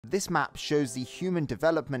This map shows the Human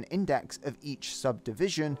Development Index of each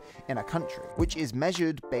subdivision in a country, which is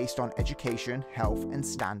measured based on education, health, and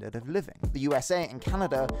standard of living. The USA and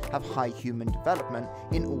Canada have high human development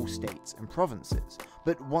in all states and provinces,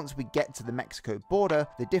 but once we get to the Mexico border,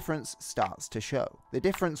 the difference starts to show. The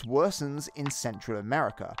difference worsens in Central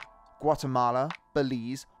America: Guatemala,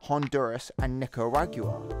 Belize, Honduras, and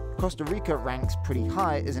Nicaragua. Costa Rica ranks pretty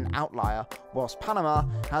high as an outlier, whilst Panama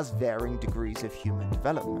has varying degrees of human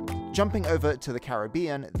development. Jumping over to the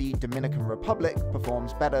Caribbean, the Dominican Republic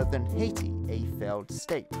performs better than Haiti, a failed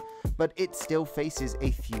state, but it still faces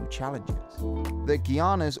a few challenges. The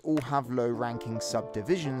Guianas all have low-ranking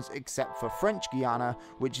subdivisions except for French Guiana,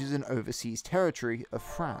 which is an overseas territory of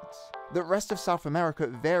France. The rest of South America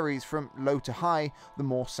varies from low to high the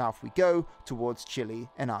more south we go towards Chile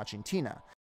and Argentina.